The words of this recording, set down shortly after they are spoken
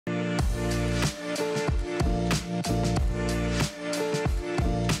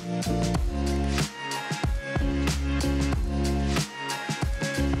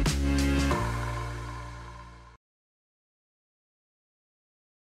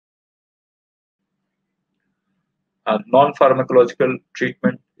Non-pharmacological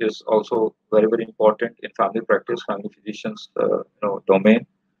treatment is also very, very important in family practice, family physicians, domain.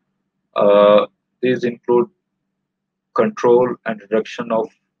 Uh, these include control and reduction of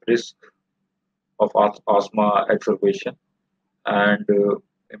risk of asthma exacerbation, and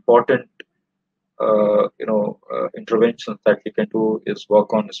important interventions that we can do is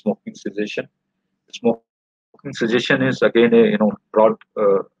work on smoking cessation. Smoking cessation is again a broad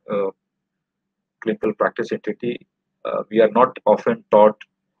clinical practice entity. We are not often taught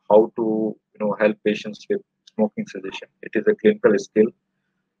how to help patients with smoking cessation. It is a clinical skill.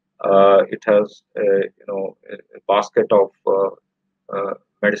 It has a basket of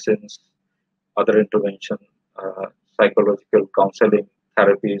medicines, other intervention, uh, psychological counseling,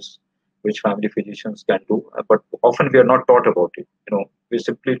 therapies, which family physicians can do. But often we are not taught about it. We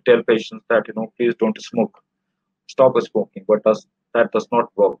simply tell patients that please don't smoke, stop smoking, but that does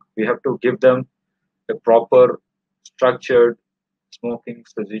not work. We have to give them a proper, structured smoking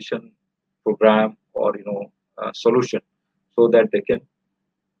cessation program or solution, so that they can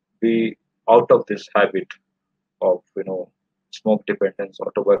be out of this habit of smoke dependence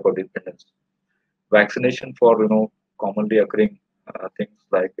or tobacco dependence. Vaccination for commonly occurring things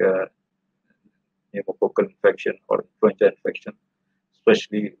like pneumococcal infection or influenza infection,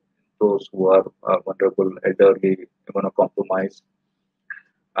 especially those who are vulnerable, elderly, immunocompromised.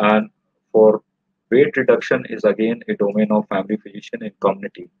 And for weight reduction is again a domain of family physician in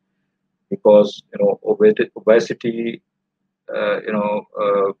community, because obesity,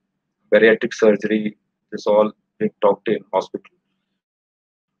 bariatric surgery is all being talked in hospital.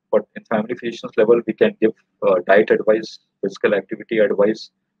 But in family physicians level, we can give diet advice, physical activity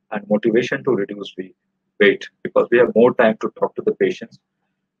advice, and motivation to reduce weight, because we have more time to talk to the patients.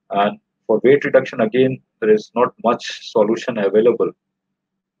 And for weight reduction, again, there is not much solution available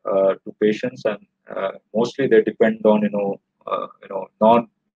to patients, and mostly they depend on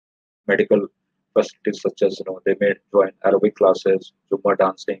non-medical facilities, such as they may join aerobic classes, Zumba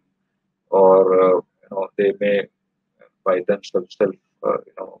dancing, or they may by themselves self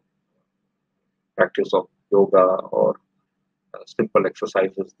practice of yoga or simple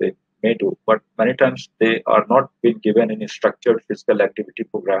exercises they may do. But many times they are not being given any structured physical activity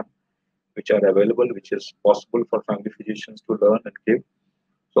program which are available, which is possible for family physicians to learn and give.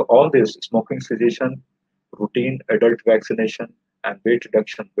 So all this smoking cessation, routine adult vaccination, and weight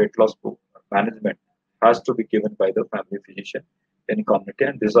reduction, weight loss management has to be given by the family physician in community,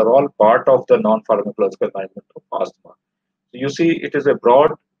 and these are all part of the non-pharmacological management of asthma. So you see, it is a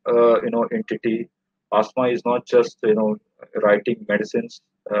broad, entity. Asthma is not just writing medicines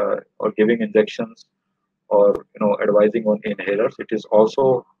or giving injections or advising on inhalers. It is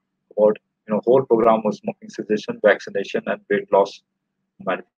also about whole program of smoking cessation, vaccination, and weight loss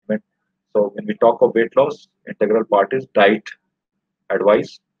management. So when we talk of weight loss, integral part is diet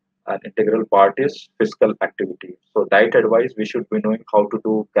advice, and integral part is physical activity. So diet advice, we should be knowing how to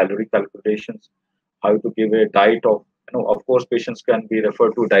do calorie calculations, how to give a diet of, of course, patients can be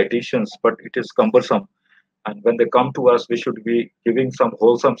referred to dietitians, but it is cumbersome. And when they come to us, we should be giving some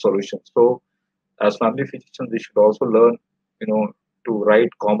wholesome solutions. So as family physicians, we should also learn, to write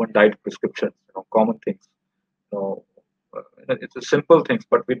common diet prescriptions, common things. You know, it's a simple things,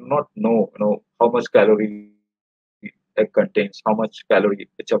 but we do not know, how much calorie egg contains, how much calorie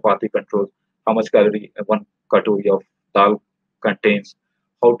a chapati controls, how much calorie one katori of dal contains,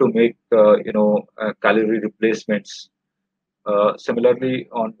 how to make, calorie replacements. Similarly,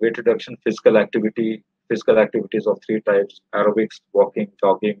 on weight reduction, physical activities of three types: aerobics, walking,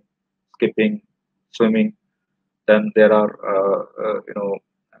 jogging, skipping, swimming. Then there are,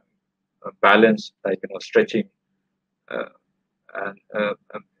 balance, like stretching, uh, and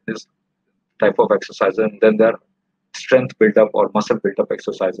this type of exercise. And then there are strength build up or muscle build up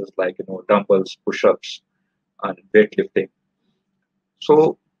exercises like dumbbells, push ups, and weightlifting.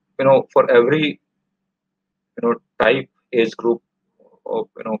 So for every type, age group, of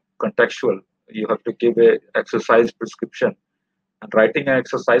contextual, you have to give a exercise prescription. And writing an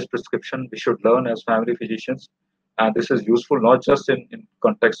exercise prescription, we should learn as family physicians, and this is useful not just in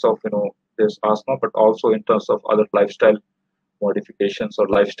context of this asthma, but also in terms of other lifestyle modifications or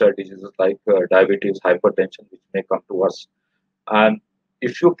lifestyle diseases like diabetes, hypertension, which may come to us. And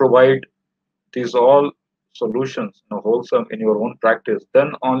if you provide these all solutions wholesome in your own practice,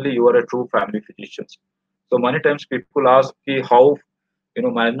 then only you are a true family physician. So many times people ask me how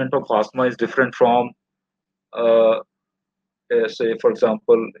management of asthma is different from uh, say, for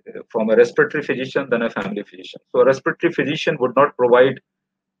example, from a respiratory physician than a family physician. So a respiratory physician would not provide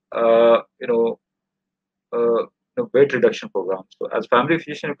uh, you know weight reduction program. So as family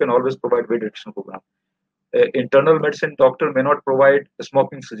physician, you can always provide weight reduction program. Internal medicine doctor may not provide a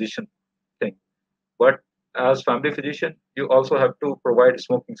smoking cessation thing, but as family physician, you also have to provide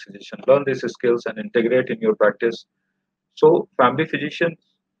smoking cessation. Learn these skills and integrate in your practice. So, family physician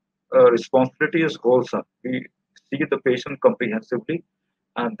responsibility is wholesome. We see the patient comprehensively,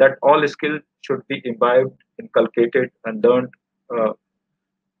 and that all skills should be imbibed, inculcated, and learned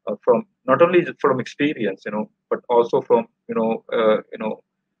from not only from experience, but also from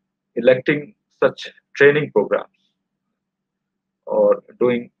electing such training programs or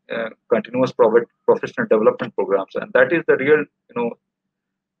doing continuous professional development programs, and that is the real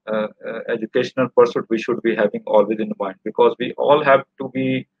educational pursuit we should be having always in mind, because we all have to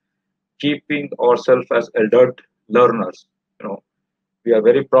be keeping ourselves as adult learners. You know, we are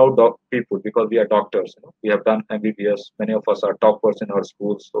very proud of people because we are doctors. We have done MBBS. Many of us are toppers in our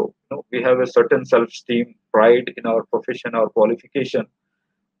schools, so we have a certain self-esteem, pride in our profession, our qualification.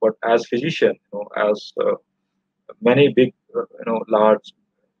 But as physician, as many big, larger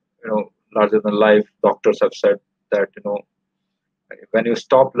than life doctors have said that when you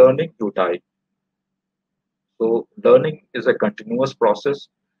stop learning, you die. So learning is a continuous process.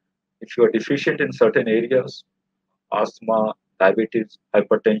 If you are deficient in certain areas, asthma, diabetes,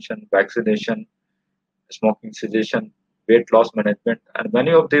 hypertension, vaccination, smoking cessation, weight loss management, and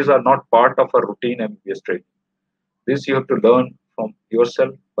many of these are not part of a routine MBBS training. This you have to learn from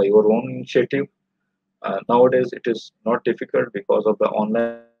yourself by your own initiative. Nowadays, it is not difficult because of the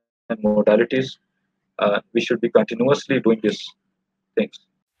online modalities. We should be continuously doing these things.